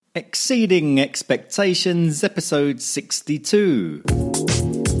Exceeding Expectations, episode 62.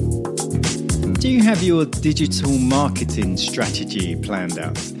 Do you have your digital marketing strategy planned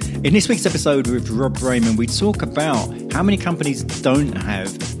out? In this week's episode with Rob Braman, we talk about how many companies don't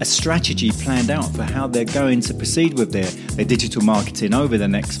have a strategy planned out for how they're going to proceed with their digital marketing over the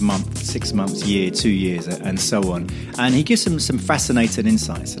next month, 6 months, year, 2 years, and so on. And he gives some fascinating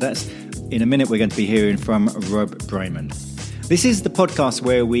insights. So that's, in a minute, we're going to be hearing from Rob Braman. This is the podcast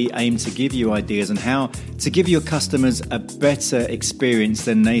where we aim to give you ideas on how to give your customers a better experience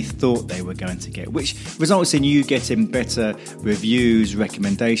than they thought they were going to get, which results in you getting better reviews,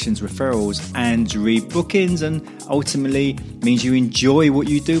 recommendations, referrals, and rebookings, and ultimately means you enjoy what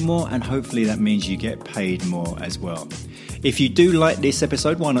you do more, and hopefully that means you get paid more as well. If you do like this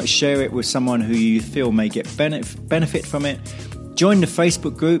episode, why not share it with someone who you feel may get benefit from it? Join the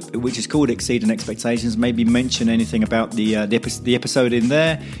Facebook group, which is called Exceeding Expectations. Maybe mention anything about the episode in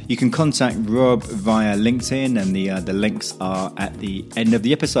there. You can contact Rob via LinkedIn, and the links are at the end of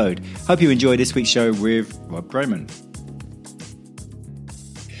the episode. Hope you enjoy this week's show with Rob Braman.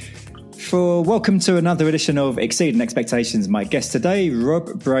 Welcome to another edition of Exceeding Expectations. My guest today,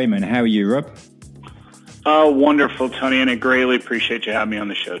 Rob Braman. How are you, Rob? Wonderful, Tony, and I greatly appreciate you having me on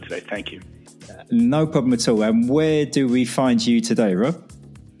the show today. Thank you. No problem at all. And where do we find you today, Rob?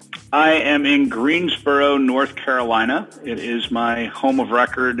 I am in Greensboro, North Carolina. It is my home of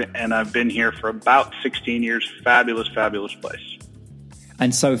record, and I've been here for about 16 years. Fabulous, fabulous place.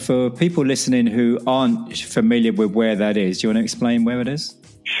 And so for people listening who aren't familiar with where that is, do you want to explain where it is?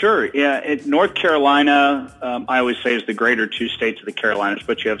 Sure. Yeah, North Carolina, I always say, is the greater two states of the Carolinas,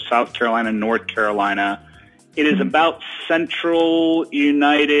 but you have South Carolina and North Carolina. It is about central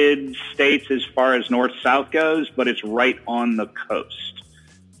United States as far as north-south goes, but it's right on the coast.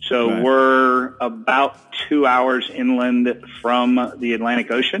 So We're about 2 hours inland from the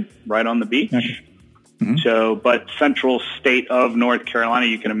Atlantic Ocean, right on the beach. Okay. Mm-hmm. But central state of North Carolina,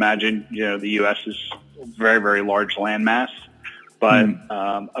 you can imagine, the U.S. is a very, very large landmass, but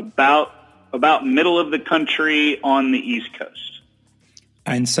about middle of the country on the East Coast.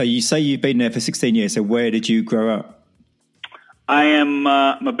 And so you say you've been there for 16 years. So where did you grow up? I'm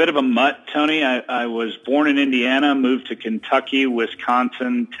a bit of a mutt, Tony. I was born in Indiana, moved to Kentucky,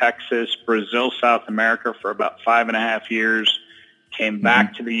 Wisconsin, Texas, Brazil, South America for about 5.5 years. Came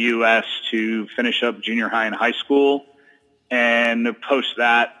back to the U.S. to finish up junior high and high school. And post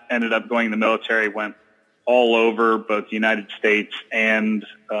that, ended up going to the military, went all over both the United States and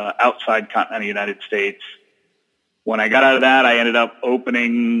outside continental United States. When I got out of that, I ended up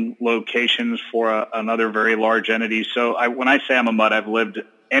opening locations for another very large entity. So when I say I'm a mutt, I've lived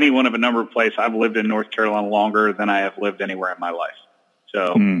any one of a number of places. I've lived in North Carolina longer than I have lived anywhere in my life.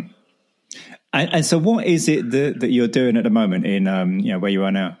 So, and so what is it that you're doing at the moment in where you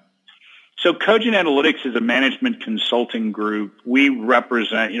are now? So Cogent Analytics is a management consulting group. We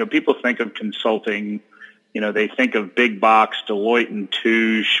represent, people think of consulting, they think of big box, Deloitte &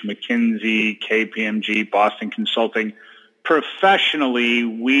 Touche, McKinsey, KPMG, Boston Consulting. Professionally,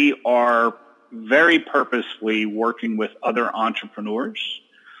 we are very purposefully working with other entrepreneurs.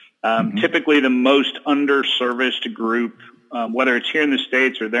 Typically the most underserviced group, whether it's here in the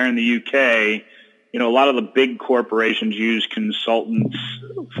States or there in the UK, a lot of the big corporations use consultants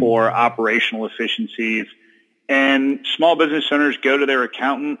for operational efficiencies. And small business owners go to their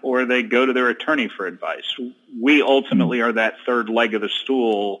accountant or they go to their attorney for advice. We ultimately are that third leg of the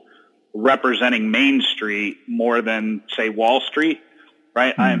stool representing Main Street more than, say, Wall Street,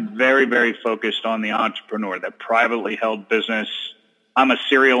 right? I am very, very focused on the entrepreneur, that privately held business. I'm a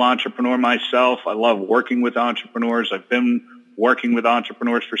serial entrepreneur myself. I love working with entrepreneurs. I've been working with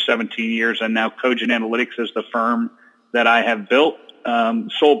entrepreneurs for 17 years, and now Cogent Analytics is the firm that I have built.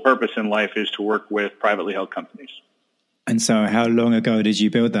 Sole purpose in life is to work with privately held companies. And so how long ago did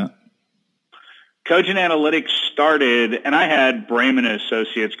you build that? Cogent Analytics started, and I had Braman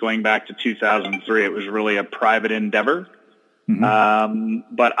Associates going back to 2003. It was really a private endeavor.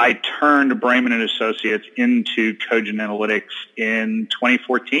 But I turned Braman Associates into Cogent Analytics in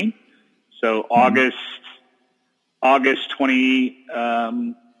 2014. So August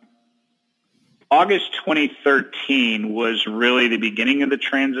 2013 was really the beginning of the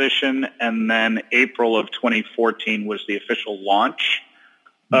transition, and then April of 2014 was the official launch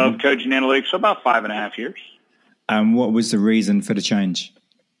of Cogent Analytics, so about 5.5 years. And what was the reason for the change?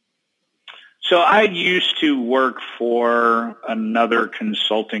 So I used to work for another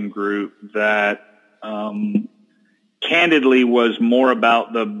consulting group that candidly was more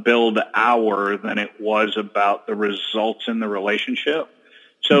about the build hour than it was about the results in the relationship.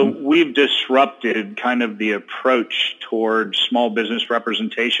 So we've disrupted kind of the approach towards small business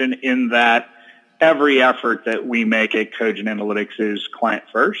representation in that every effort that we make at Cogent Analytics is client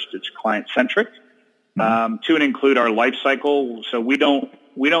first. It's client centric, to and include our life cycle. So we don't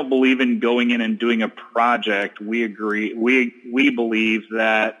believe in going in and doing a project. We believe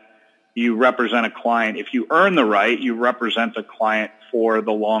that you represent a client. If you earn the right, you represent the client for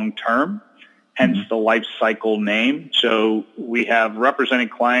the long term, hence the life cycle name. So we have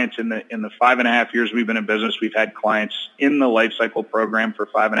represented clients in the 5.5 years we've been in business. We've had clients in the life cycle program for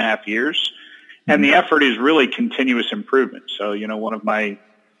 5.5 years. And the effort is really continuous improvement. So, one of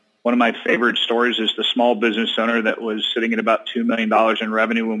my favorite stories is the small business owner that was sitting at about $2 million in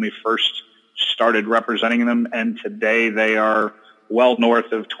revenue when we first started representing them. And today they are well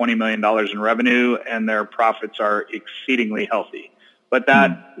north of $20 million in revenue, and their profits are exceedingly healthy. But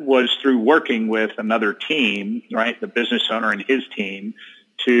that was through working with another team, right, the business owner and his team,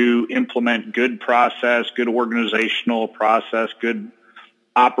 to implement good process, good organizational process, good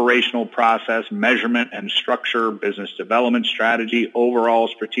operational process, measurement and structure, business development strategy, overall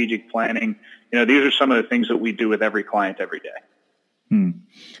strategic planning. These are some of the things that we do with every client every day.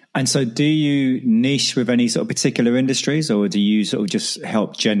 And so do you niche with any sort of particular industries, or do you sort of just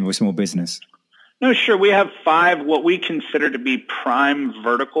help general small business? No, sure. We have 5 what we consider to be prime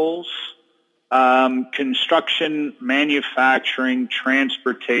verticals: construction, manufacturing,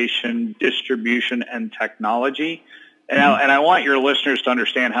 transportation, distribution, and technology. And I want your listeners to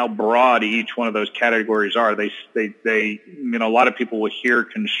understand how broad each one of those categories are. A lot of people will hear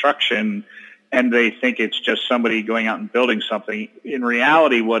construction and they think it's just somebody going out and building something. In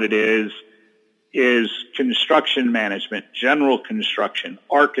reality, what it is construction management, general construction,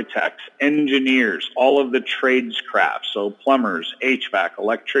 architects, engineers, all of the trades crafts. So plumbers, HVAC,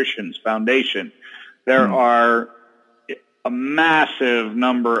 electricians, foundation. There are a massive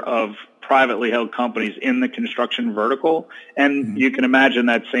number of privately held companies in the construction vertical. And you can imagine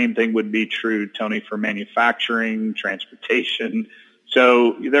that same thing would be true, Tony, for manufacturing, transportation.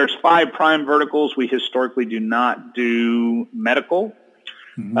 So there's 5 prime verticals. We historically do not do medical,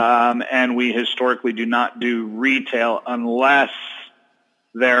 and we historically do not do retail unless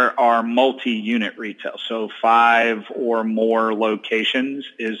there are multi-unit retail. So 5 or more locations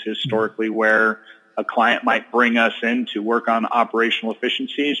is historically where a client might bring us in to work on operational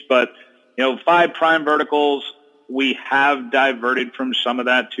efficiencies. But 5 prime verticals, we have diverted from some of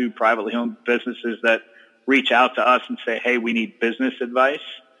that to privately owned businesses that reach out to us and say, hey, we need business advice.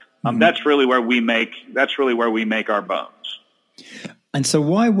 That's really where we make our bones. And so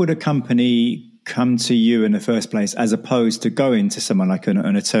why would a company come to you in the first place as opposed to going to someone like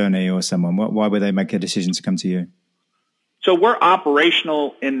an attorney or someone? Why would they make a decision to come to you? So we're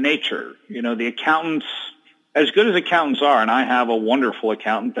operational in nature. The accountants, as good as accountants are, and I have a wonderful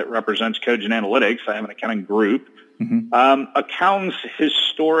accountant that represents Cogent Analytics. I have an accounting group. Accountants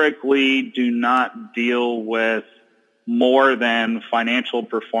historically do not deal with more than financial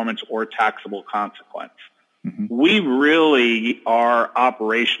performance or taxable consequence. We really are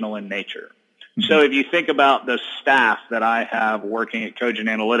operational in nature. So if you think about the staff that I have working at Cogent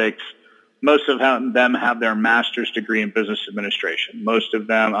Analytics, most of them have their master's degree in business administration. Most of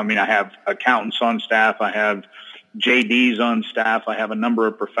them, I have accountants on staff. I have JDs on staff. I have a number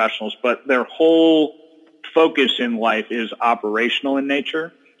of professionals, but their whole focus in life is operational in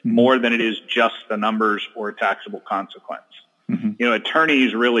nature more than it is just the numbers or taxable consequence.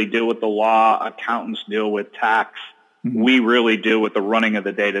 Attorneys really deal with the law. Accountants deal with tax. We really deal with the running of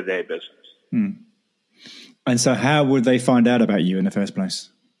the day-to-day business. And so how would they find out about you in the first place?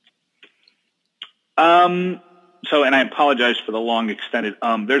 And I apologize for the long extended,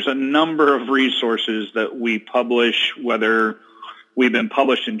 there's a number of resources that we publish, whether we've been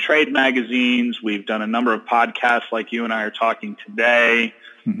published in trade magazines, we've done a number of podcasts like you and I are talking today.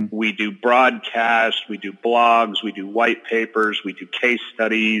 We do broadcasts, we do blogs, we do white papers, we do case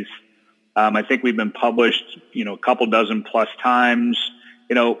studies. I think we've been published, a couple dozen plus times.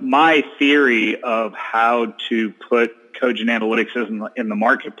 My theory of how to put Cogent Analytics in the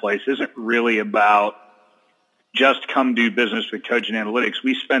marketplace isn't really about just come do business with Cogent Analytics.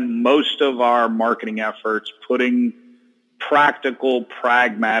 We spend most of our marketing efforts putting practical,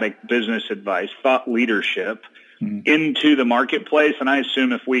 pragmatic business advice, thought leadership into the marketplace. And I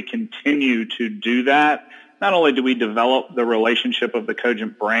assume if we continue to do that, not only do we develop the relationship of the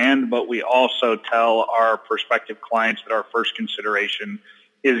Cogent brand, but we also tell our prospective clients that our first consideration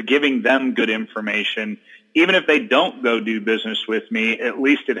is giving them good information. Even if they don't go do business with me, at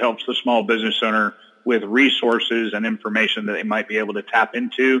least it helps the small business owner with resources and information that they might be able to tap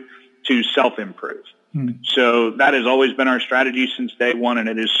into to self-improve. So that has always been our strategy since day one, and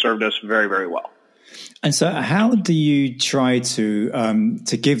it has served us very, very well. And so how do you try to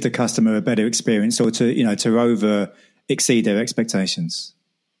give the customer a better experience, or to over exceed their expectations?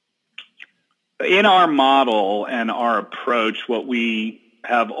 In our model and our approach, what we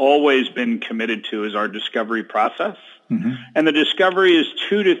have always been committed to is our discovery process. Mm-hmm. And the discovery is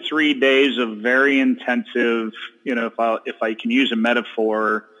 2 to 3 days of very intensive, if I can use a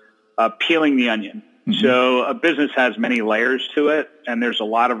metaphor, peeling the onion. Mm-hmm. So a business has many layers to it, and there's a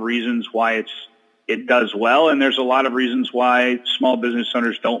lot of reasons why it does well, and there's a lot of reasons why small business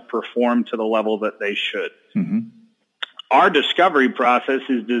owners don't perform to the level that they should. Mm-hmm. Our discovery process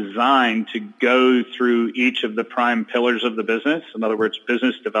is designed to go through each of the prime pillars of the business. In other words,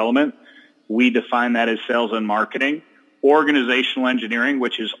 business development. We define that as sales and marketing. Organizational engineering,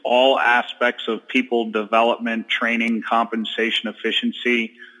 which is all aspects of people development, training, compensation,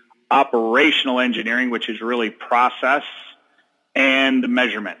 efficiency. Operational engineering, which is really process, and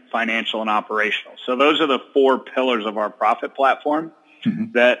measurement, financial and operational. So those are the 4 pillars of our profit platform.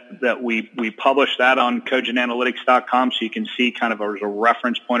 Mm-hmm. that we publish that on cogentanalytics.com, so you can see kind of as a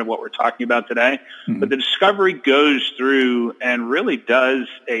reference point of what we're talking about today. Mm-hmm. But the discovery goes through and really does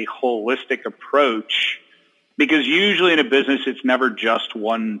a holistic approach, because usually in a business it's never just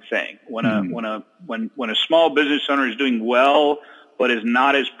one thing. When a small business owner is doing well but is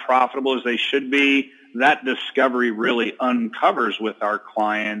not as profitable as they should be, that discovery really uncovers with our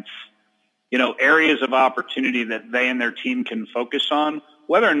clients areas of opportunity that they and their team can focus on.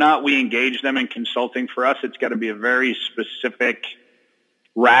 Whether or not we engage them in consulting, for us, it's got to be a very specific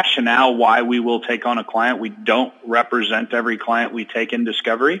rationale why we will take on a client. We don't represent every client we take in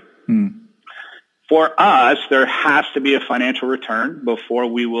discovery. For us, there has to be a financial return before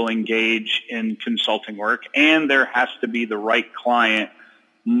we will engage in consulting work, and there has to be the right client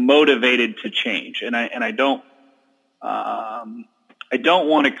motivated to change. And I don't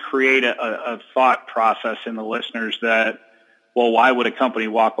want to create a thought process in the listeners that, well, why would a company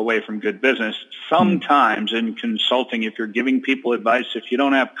walk away from good business? Sometimes in consulting, if you're giving people advice, if you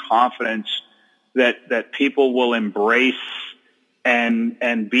don't have confidence that people will embrace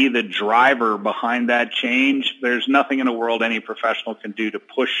and be the driver behind that change, there's nothing in the world any professional can do to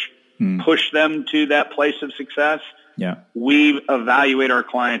push them to that place of success. Yeah. We evaluate our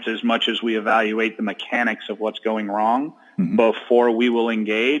clients as much as we evaluate the mechanics of what's going wrong before we will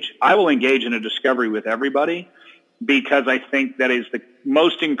engage. I will engage in a discovery with everybody, because I think that is the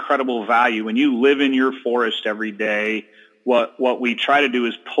most incredible value. When you live in your forest every day, what we try to do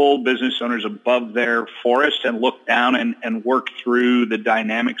is pull business owners above their forest and look down and work through the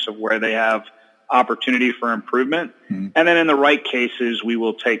dynamics of where they have opportunity for improvement. Mm-hmm. And then in the right cases, we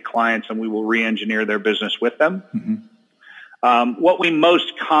will take clients and we will re-engineer their business with them. Mm-hmm. What we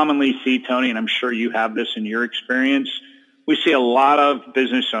most commonly see, Tony, and I'm sure you have this in your experience, we see a lot of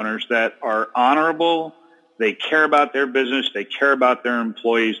business owners that are honorable. They care about their business. They care about their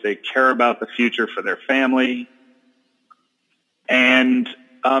employees. They care about the future for their family. And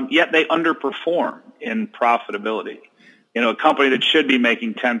yet they underperform in profitability. A company that should be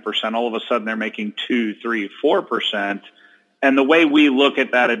making 10%, all of a sudden they're making 2, 3, 4%. And the way we look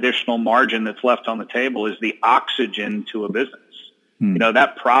at that additional margin that's left on the table is the oxygen to a business.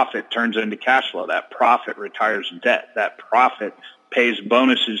 That profit turns into cash flow. That profit retires debt. That profit pays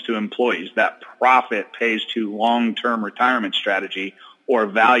bonuses to employees. That profit pays to long-term retirement strategy or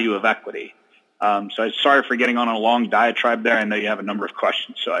value of equity. So sorry for getting on a long diatribe there. I know you have a number of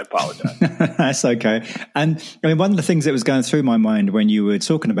questions, so I apologize. That's okay. And I mean, one of the things that was going through my mind when you were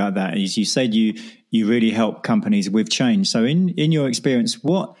talking about that is you said you really help companies with change. So in your experience,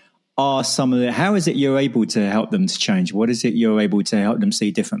 what are some of how is it you're able to help them to change? What is it you're able to help them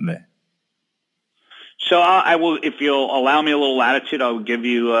see differently? So I will, if you'll allow me a little latitude, I'll give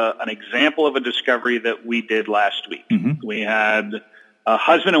you an example of a discovery that we did last week. Mm-hmm. We had a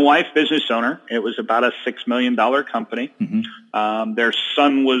husband and wife business owner. It was about a $6 million company. Mm-hmm. Their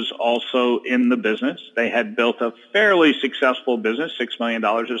son was also in the business. They had built a fairly successful business. $6 million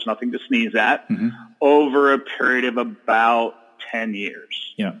is nothing to sneeze at, over a period of about 10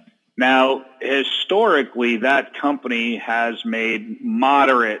 years. Yeah. Now, historically, that company has made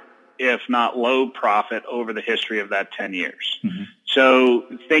moderate, if not low profit over the history of that 10 years. Mm-hmm. So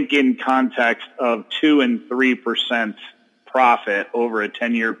think in context of 2 and 3% profit over a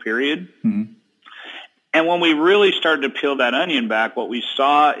 10-year period. Mm-hmm. And when we really started to peel that onion back, what we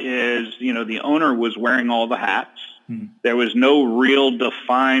saw is, the owner was wearing all the hats. Mm-hmm. There was no real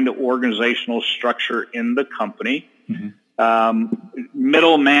defined organizational structure in the company. Mm-hmm.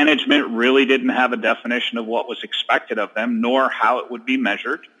 Middle management really didn't have a definition of what was expected of them, nor how it would be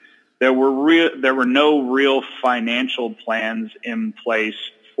measured. there were no real financial plans in place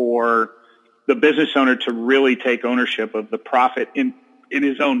for the business owner to really take ownership of the profit in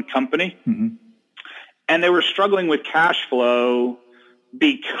his own company. Mm-hmm. And they were struggling with cash flow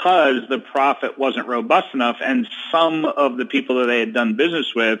because the profit wasn't robust enough, and some of the people that they had done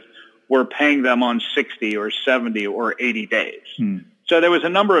business with were paying them on 60 or 70 or 80 days. Mm. So there was a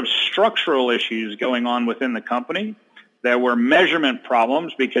number of structural issues going on within the company. There were measurement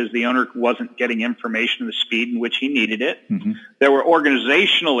problems because the owner wasn't getting information at the speed in which he needed it. Mm-hmm. There were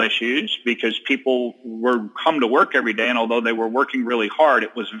organizational issues because people were come to work every day, and although they were working really hard,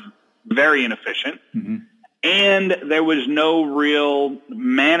 it was very inefficient. Mm-hmm. And there was no real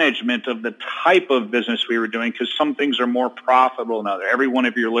management of the type of business we were doing because some things are more profitable than others. Every one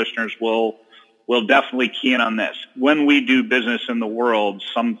of your listeners will definitely key in on this. When we do business in the world,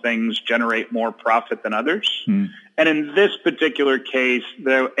 some things generate more profit than others. Mm. And in this particular case,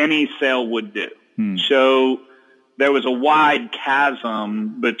 any sale would do. Mm. So there was a wide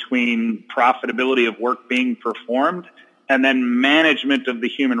chasm between profitability of work being performed and then management of the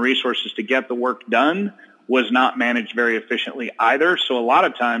human resources to get the work done was not managed very efficiently either. So a lot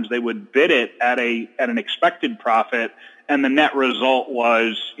of times they would bid it at an expected profit, and the net result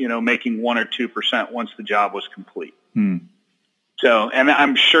was, making 1 or 2% once the job was complete. Hmm. So, and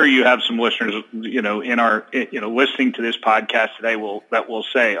I'm sure you have some listeners, in our, listening to this podcast today that will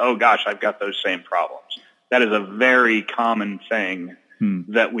say, "Oh gosh, I've got those same problems." That is a very common thing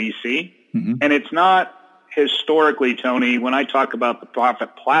that we see, and it's not historically, Tony. When I talk about the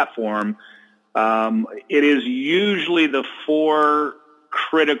profit platform, it is usually the 4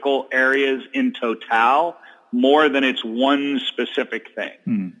 critical areas in total more than it's one specific thing.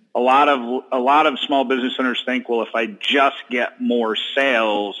 Mm. A lot of small business owners think, well, if I just get more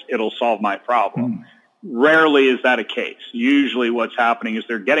sales, it'll solve my problem. Mm. Rarely is that a case. Usually what's happening is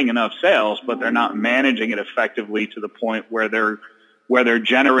they're getting enough sales, but they're not managing it effectively to the point where they're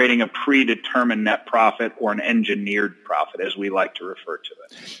generating a predetermined net profit or an engineered profit, as we like to refer to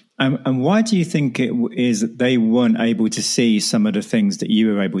it. And why do you think it is that they weren't able to see some of the things that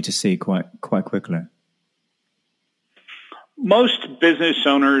you were able to see quite quickly? Most business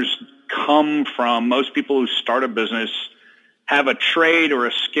owners most people who start a business have a trade or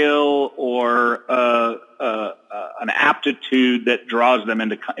a skill or an aptitude that draws them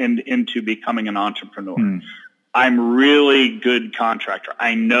into becoming an entrepreneur. Mm. I'm really good contractor.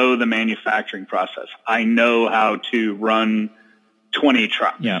 I know the manufacturing process. I know how to run 20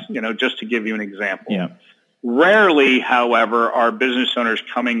 trucks, just to give you an example. Yeah. Rarely, however, are business owners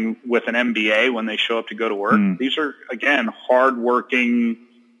coming with an MBA when they show up to go to work. Mm. These are, again, hardworking,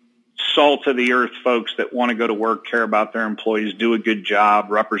 salt-of-the-earth folks that want to go to work, care about their employees, do a good job,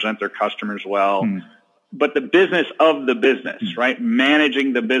 represent their customers well. Mm. But the business of the business, right?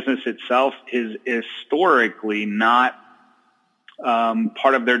 Managing the business itself is historically not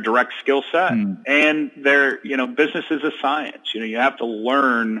part of their direct skill set. And business is a science. You have to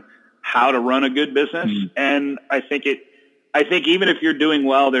learn how to run a good business. And I think even if you're doing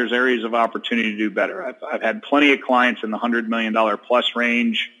well, there's areas of opportunity to do better. I've had plenty of clients in the $100 million plus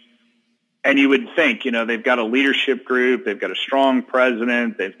range. And you would think, they've got a leadership group, they've got a strong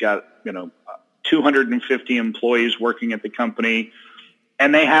president, they've got, 250 employees working at the company,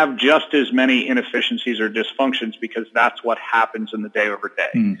 and they have just as many inefficiencies or dysfunctions because that's what happens in the day over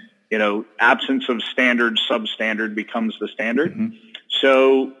day. Absence of standard, substandard becomes the standard. Mm-hmm.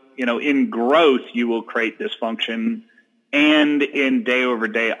 So, in growth, you will create dysfunction, and in day over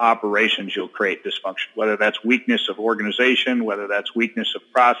day operations, you'll create dysfunction, whether that's weakness of organization, whether that's weakness of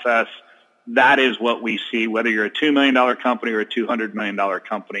process. That is what we see, whether you're a $2 million company or a $200 million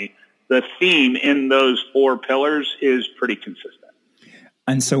company. The theme in those 4 pillars is pretty consistent.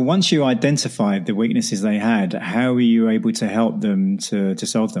 And so once you identified the weaknesses they had, how were you able to help them to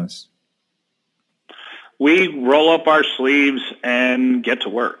solve those? We roll up our sleeves and get to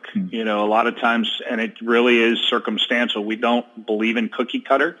work. A lot of times, and it really is circumstantial. We don't believe in cookie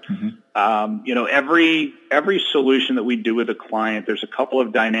cutter. Mm-hmm. Every solution that we do with a client, there's a couple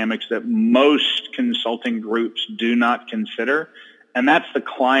of dynamics that most consulting groups do not consider, and that's the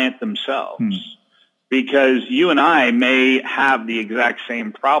client themselves. Because you and I may have the exact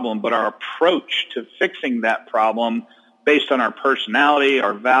same problem, but our approach to fixing that problem based on our personality,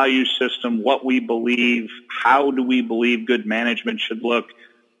 our value system, what we believe, how do we believe good management should look,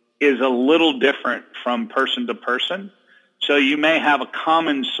 is a little different from person to person. So you may have a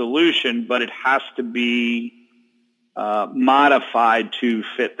common solution, but it has to be modified to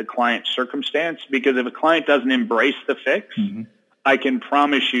fit the client's circumstance. Because if a client doesn't embrace the fix, mm-hmm. I can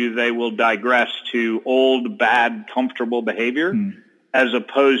promise you they will digress to old, bad, comfortable behavior. as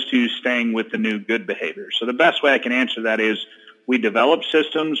opposed to staying with the new good behavior. So the best way I can answer that is we develop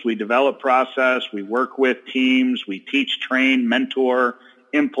systems, we develop process, we work with teams, we teach, train, mentor,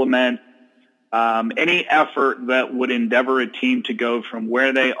 implement. Any effort that would endeavor a team to go from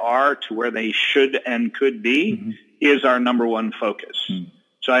where they are to where they should and could be is our number one focus.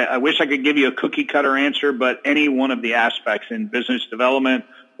 So I wish I could give you a cookie cutter answer, but any one of the aspects in business development,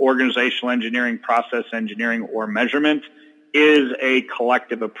 organizational engineering, process engineering, or measurement is a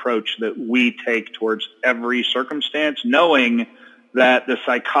collective approach that we take towards every circumstance, knowing that the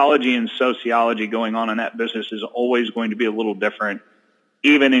psychology and sociology going on in that business is always going to be a little different,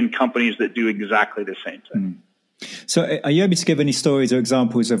 even in companies that do exactly the same thing. So are you able to give any stories or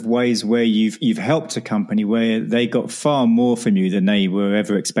examples of ways where you've helped a company where they got far more from you than they were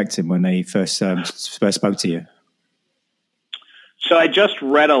ever expecting when they first spoke to you? So I just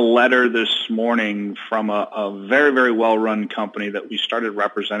read a letter this morning from a very, very well-run company that we started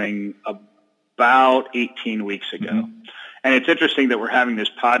representing about 18 weeks ago. And it's interesting that we're having this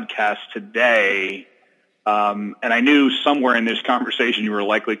podcast today. And I knew somewhere in this conversation you were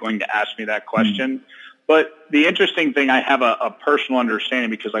likely going to ask me that question. But the interesting thing, I have a personal understanding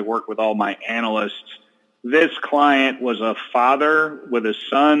because I work with all my analysts. This client was a father with a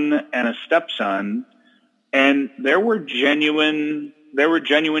son and a stepson, and there were genuine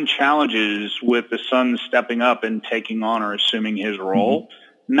challenges with the son stepping up and taking on or assuming his role,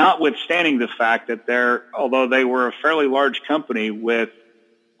 notwithstanding the fact that although they were a fairly large company with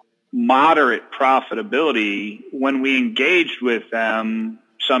moderate profitability, when we engaged with them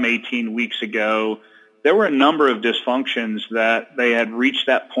some 18 weeks ago, there were a number of dysfunctions that they had reached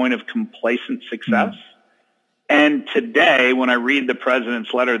that point of complacent success. And today, when I read the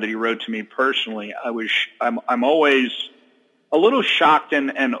president's letter that he wrote to me personally, I'm always a little shocked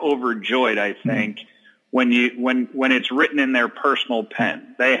and overjoyed, I think, when it's written in their personal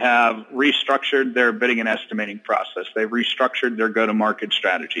pen. They have restructured their bidding and estimating process. They've restructured their go-to-market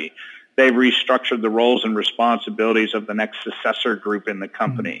strategy. They've restructured the roles and responsibilities of the next successor group in the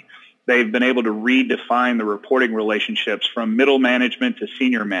company. They've been able to redefine the reporting relationships from middle management to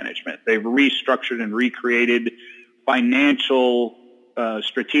senior management. They've restructured and recreated financial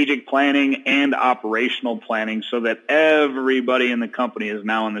strategic planning and operational planning so that everybody in the company is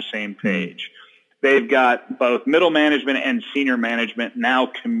now on the same page. They've got both middle management and senior management now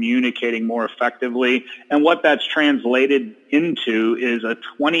communicating more effectively. And what that's translated into is a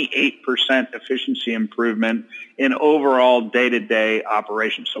 28% efficiency improvement in overall day-to-day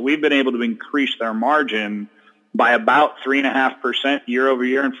operations. So we've been able to increase their margin by about 3.5% year over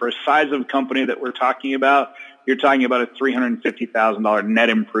year. And for a size of company that we're talking about, you're talking about a $350,000 net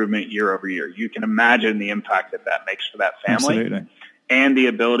improvement year over year. You can imagine the impact that makes for that family. Absolutely. And the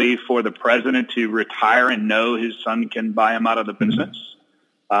ability for the president to retire and know his son can buy him out of the business.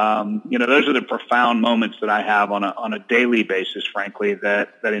 Those are the profound moments that I have on a daily basis, frankly, that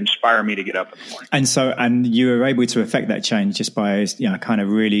inspire me to get up in the morning. And you were able to affect that change just by, kind of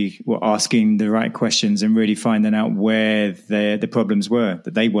really asking the right questions and really finding out where the problems were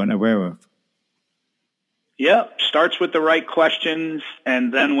that they weren't aware of. Yeah, starts with the right questions.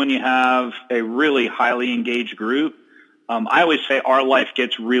 And then when you have a really highly engaged group, I always say our life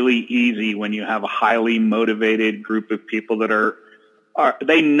gets really easy when you have a highly motivated group of people that are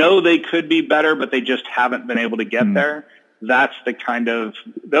they know they could be better, but they just haven't been able to get there. Those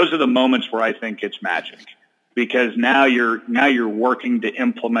are the moments where I think it's magic, because now you're working to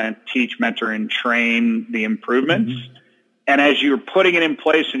implement, teach, mentor, and train the improvements. And as you're putting it in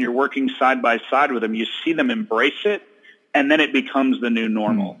place and you're working side by side with them, you see them embrace it, and then it becomes the new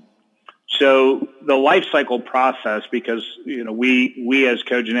normal. So the life cycle process, because we as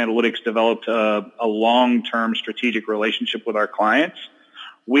Cogent Analytics developed a long-term strategic relationship with our clients.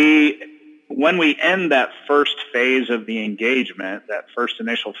 When we end that first phase of the engagement, that first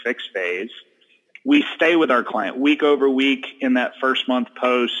initial fix phase, we stay with our client week over week in that first month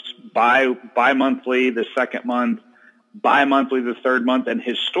post, bi-monthly the second month, bi-monthly the third month, and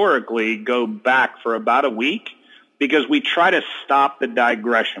historically go back for about a week. Because we try to stop the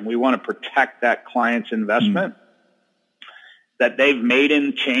digression. We want to protect that client's investment that they've made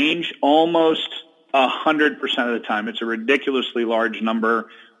in change almost 100% of the time. It's a ridiculously large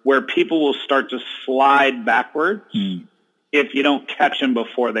number where people will start to slide backwards if you don't catch them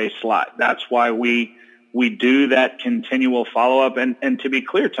before they slide. That's why we do that continual follow-up. And to be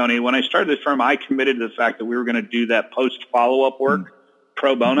clear, Tony, when I started this firm, I committed to the fact that we were going to do that post-follow-up work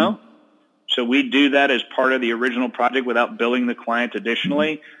pro bono. So we do that as part of the original project without billing the client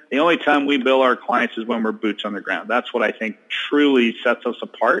additionally. The only time we bill our clients is when we're boots on the ground. That's what I think truly sets us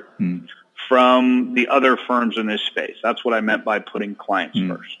apart from the other firms in this space. That's what I meant by putting clients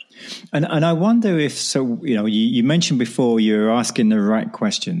first. And I wonder if, so, you mentioned before you were asking the right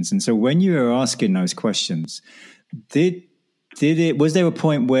questions. And so when you were asking those questions, was there a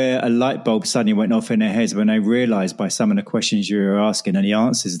point where a light bulb suddenly went off in their heads when they realized by some of the questions you were asking and the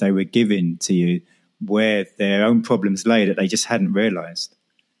answers they were giving to you where their own problems lay that they just hadn't realized?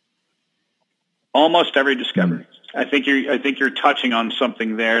 Almost every discovery. I think you're touching on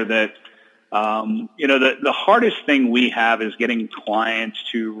something there that, the hardest thing we have is getting clients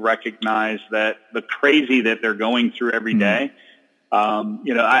to recognize that the crazy that they're going through every day.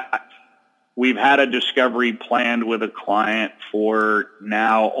 We've had a discovery planned with a client for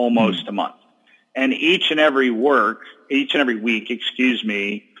now almost a month, and each and every week,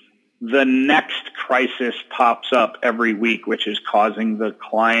 the next crisis pops up every week, which is causing the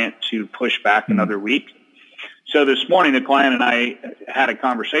client to push back another week. So this morning, the client and I had a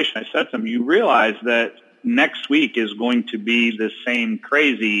conversation. I said to him, you realize that next week is going to be the same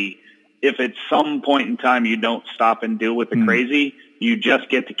crazy. If at some point in time you don't stop and deal with the crazy, you just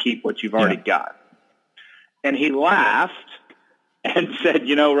get to keep what you've already got. And he laughed and said,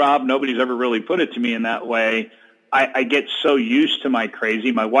 Rob, nobody's ever really put it to me in that way. I get so used to my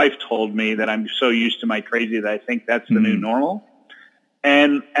crazy. My wife told me that I'm so used to my crazy that I think that's the new normal.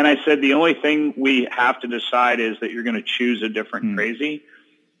 And I said, the only thing we have to decide is that you're going to choose a different crazy.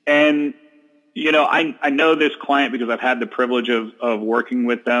 And, I know this client because I've had the privilege of working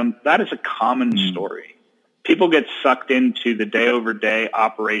with them. That is a common story. People get sucked into the day over day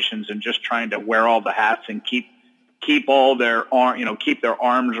operations and just trying to wear all the hats and keep all their keep their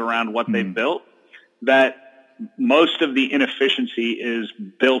arms around what they've built. That most of the inefficiency is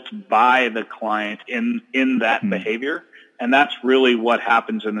built by the client in that behavior. And that's really what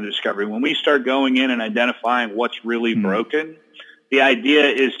happens in the discovery. When we start going in and identifying what's really broken, the idea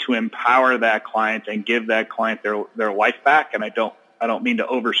is to empower that client and give that client their life back. And I don't mean to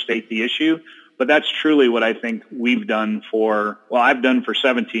overstate the issue, but that's truly what I think we've done I've done for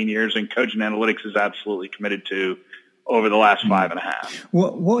 17 years, and Cogent Analytics is absolutely committed to over the last 5.5.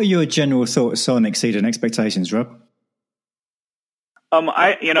 What are your general thoughts on exceeding expectations, Rob?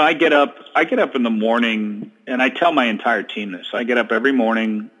 I get up in the morning and I tell my entire team this. I get up every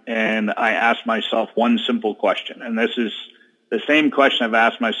morning and I ask myself one simple question. And this is the same question I've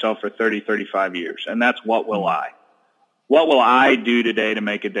asked myself for 30, 35 years. And that's, what will I? What will I do today to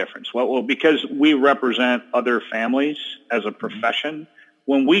make a difference? Because we represent other families as a profession.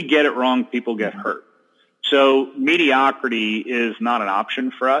 When we get it wrong, people get hurt. So mediocrity is not an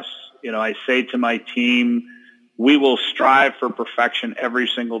option for us. I say to my team, we will strive for perfection every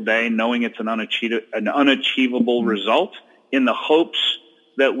single day, knowing it's an unachievable result in the hopes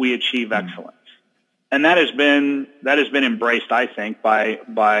that we achieve excellence. And that has been embraced, I think, by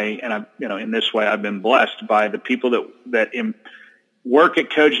in this way, I've been blessed by the people that work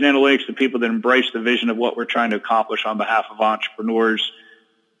at Cogent Analytics, the people that embrace the vision of what we're trying to accomplish on behalf of entrepreneurs.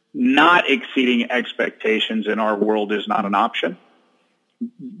 Not exceeding expectations in our world is not an option.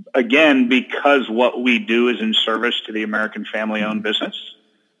 Again, because what we do is in service to the American family-owned business.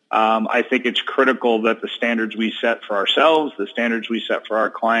 I think it's critical that the standards we set for ourselves, the standards we set for our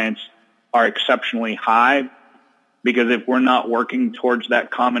clients, are exceptionally high, because if we're not working towards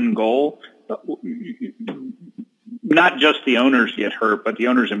that common goal, not just the owners get hurt, but the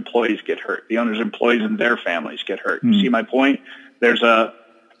owners' employees get hurt. The owners' employees and their families get hurt. You see my point? There's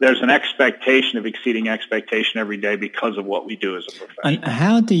an expectation of exceeding expectation every day because of what we do as a profession. And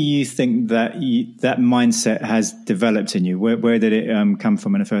how do you think that that mindset has developed in you? Where did it come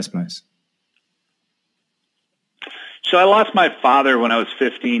from in the first place? So I lost my father when I was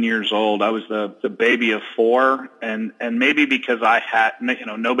 15 years old. I was the baby of 4, and maybe because I had,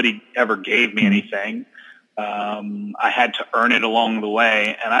 nobody ever gave me anything. I had to earn it along the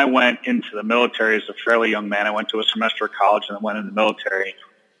way, and I went into the military as a fairly young man. I went to a semester of college and then went into the military,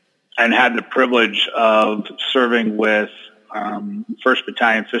 and had the privilege of serving with 1st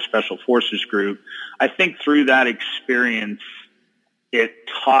Battalion, 5th Special Forces Group. I think through that experience, it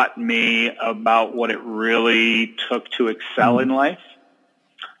taught me about what it really took to excel in life.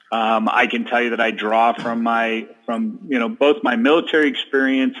 I can tell you that I draw from both my military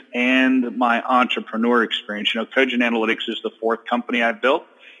experience and my entrepreneur experience. Cogent Analytics is the 4th company I've built.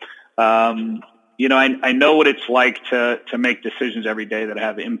 I know what it's like to make decisions every day that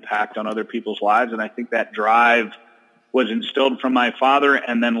have impact on other people's lives, and I think that drive was instilled from my father,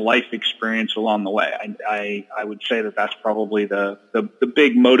 and then life experience along the way. I would say that that's probably the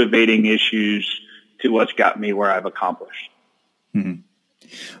big motivating issues to what's got me where I've accomplished. Mm-hmm.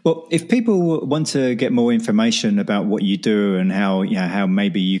 Well, if people want to get more information about what you do and how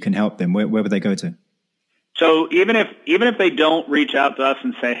maybe you can help them, where would they go to? So even if they don't reach out to us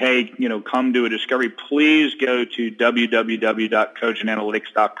and say, hey, come do a discovery, please go to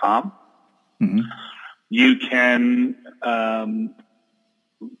www.cogentanalytics.com. Mm-hmm. You can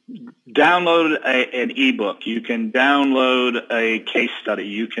download an ebook. You can download a case study.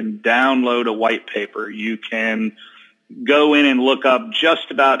 You can download a white paper. You can go in and look up just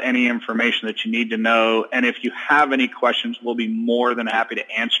about any information that you need to know. And if you have any questions, we'll be more than happy to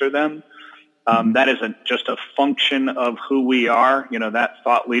answer them. That is just a function of who we are. That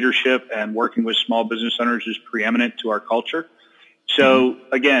thought leadership and working with small business owners is preeminent to our culture. So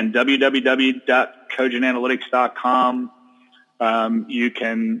again, www.cogentanalytics.com. You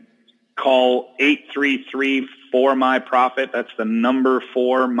can call 833-4MY-PROFIT. That's the number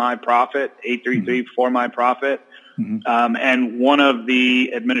 4MY-PROFIT, 833-4MY-PROFIT. Mm-hmm. And one of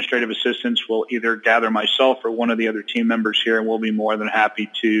the administrative assistants will either gather myself or one of the other team members here, and we'll be more than happy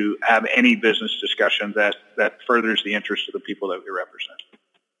to have any business discussion that furthers the interest of the people that we represent.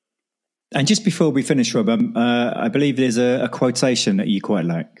 And just before we finish, Rob, I believe there's a quotation that you quite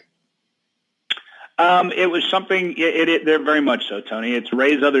like. It was something, they're very much so, Tony. It's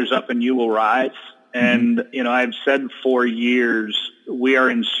raise others up and you will rise. And, mm-hmm. I've said for years, we are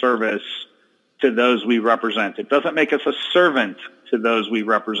in service to those we represent. It doesn't make us a servant to those we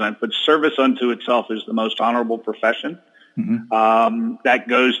represent, but service unto itself is the most honorable profession. Mm-hmm. That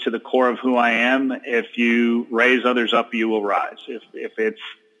goes to the core of who I am. If you raise others up, you will rise. If it's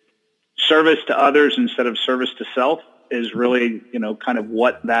service to others instead of service to self is really, kind of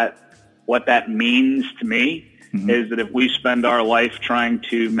what that means to me. Mm-hmm. Is that if we spend our life trying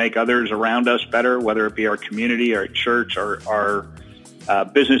to make others around us better, whether it be our community, our church, or our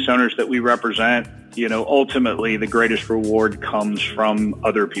business owners that we represent, ultimately the greatest reward comes from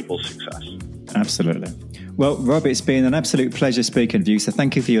other people's success. Absolutely. Well, Rob, it's been an absolute pleasure speaking with you, so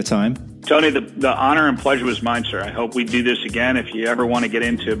thank you for your time. Tony, the honor and pleasure was mine, sir. I hope we do this again. If you ever want to get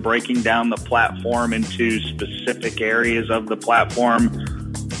into breaking down the platform into specific areas of the platform,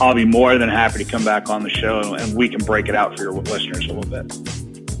 I'll be more than happy to come back on the show and we can break it out for your listeners a little bit.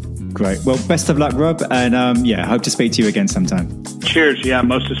 Great. Well, best of luck, Rob. And hope to speak to you again sometime. Cheers. Yeah,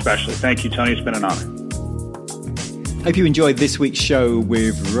 most especially. Thank you, Tony. It's been an honor. Hope you enjoyed this week's show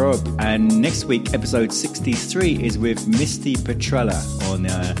with Rob. And next week, episode 63 is with Misty Petrella on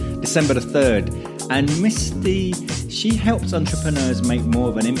December the 3rd. And Misty, she helps entrepreneurs make more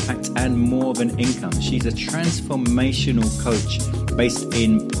of an impact and more of an income. She's a transformational coach based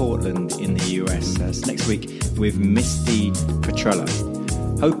in Portland in the US. That's next week with Misty Petrella.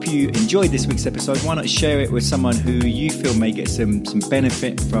 Hope you enjoyed this week's episode. Why not share it with someone who you feel may get some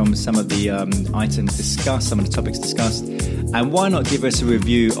benefit from some of the items discussed, some of the topics discussed. And why not give us a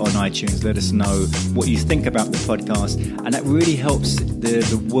review on iTunes? Let us know what you think about the podcast. And that really helps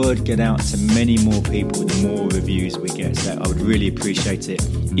the word get out to many more people, the more reviews we get. So I would really appreciate it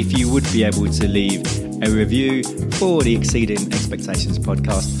if you would be able to leave a review for the Exceeding Expectations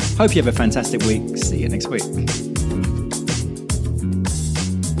podcast. Hope you have a fantastic week. See you next week.